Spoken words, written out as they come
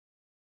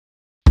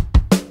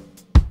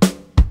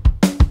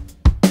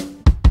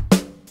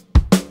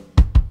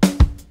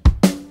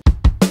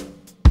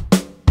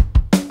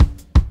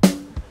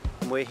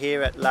We're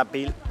here at La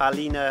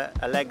Ballina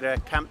Alegre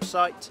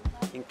campsite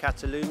in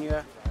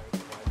Catalunya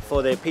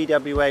for the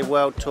PWA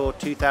World Tour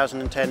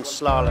 2010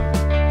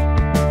 Slalom.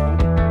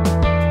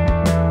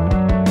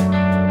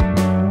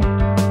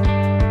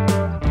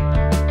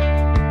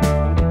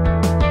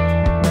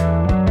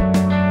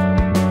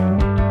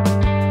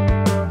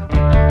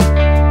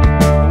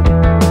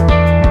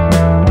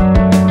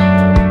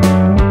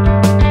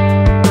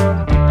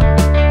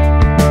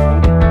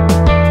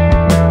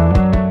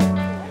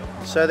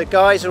 So the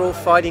guys are all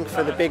fighting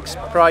for the big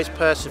prize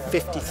purse of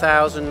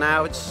 50,000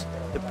 now.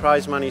 The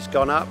prize money's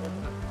gone up.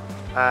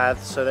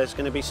 So there's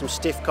going to be some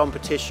stiff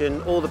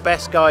competition. All the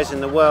best guys in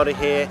the world are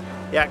here.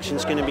 The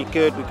action's going to be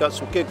good. We've got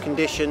some good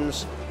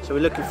conditions. So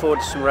we're looking forward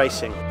to some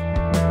racing.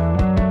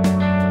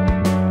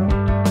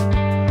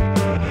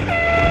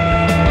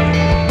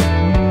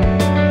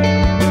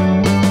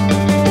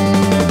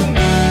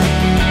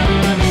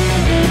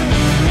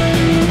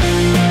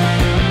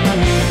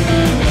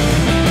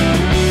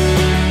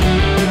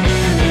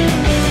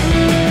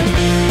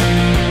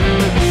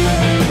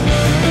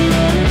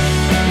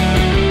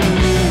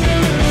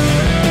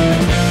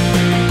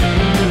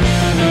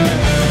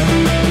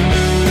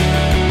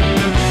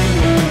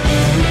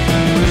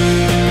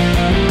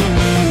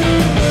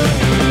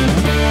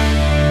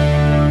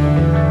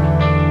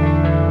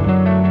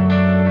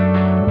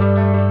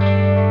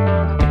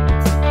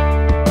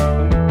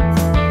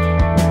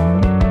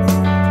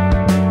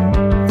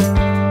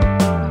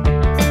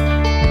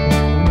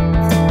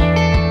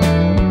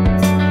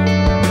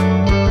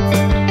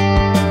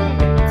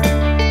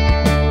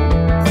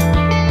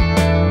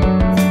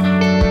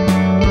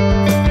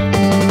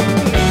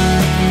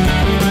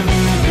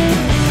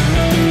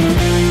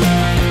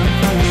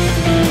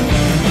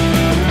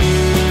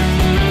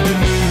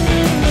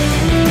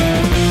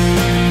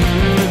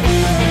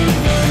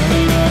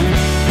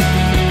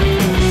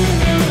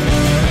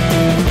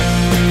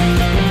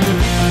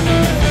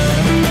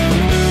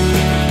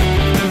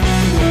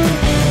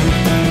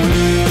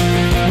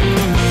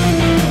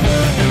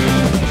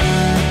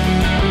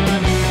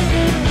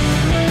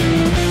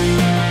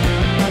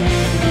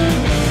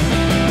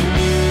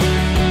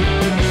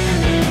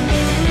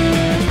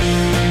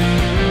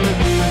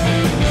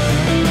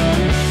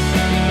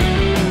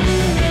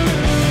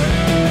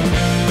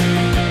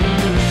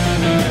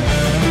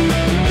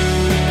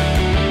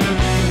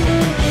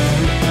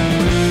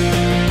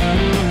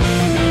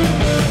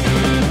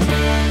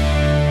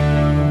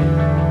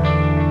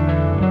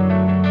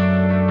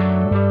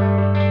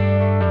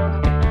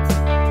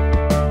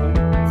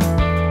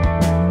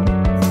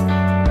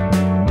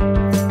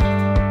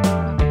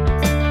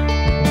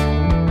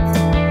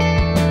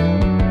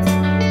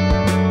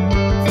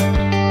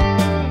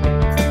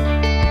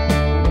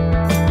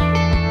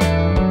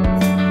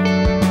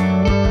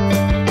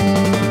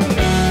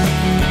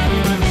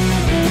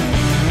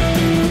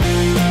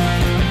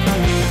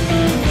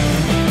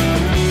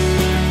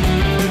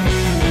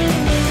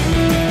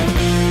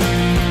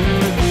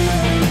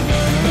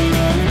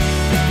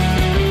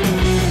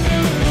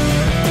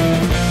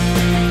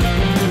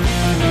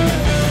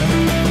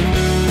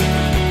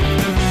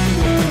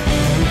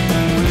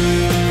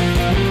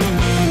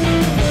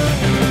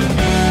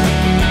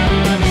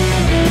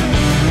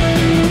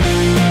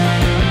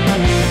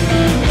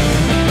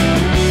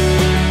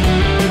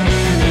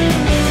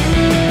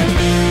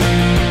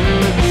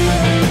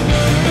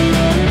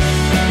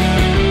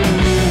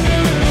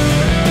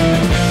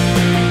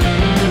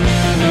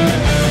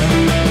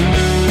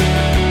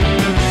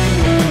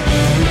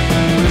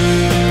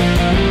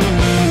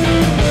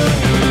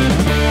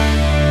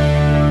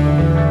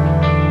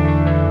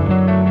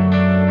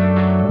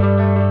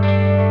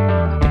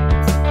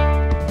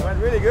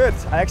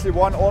 I actually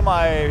won all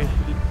my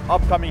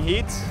upcoming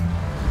heats,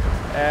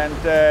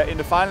 and in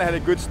the final I had a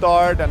good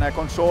start, and I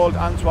controlled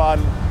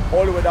Antoine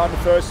all the way down the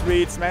first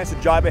streets, managed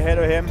to jibe ahead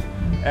of him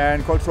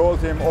and controlled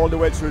him all the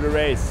way through the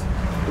race.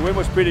 The wind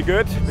was pretty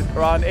good, with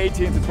around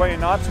 18 to 20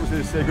 knots, which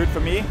is good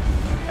for me,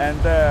 and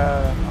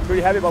I'm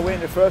pretty happy about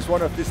winning the first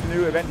one of this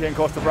new event here in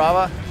Costa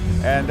Brava,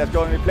 and there's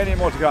going to be plenty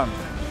more to come.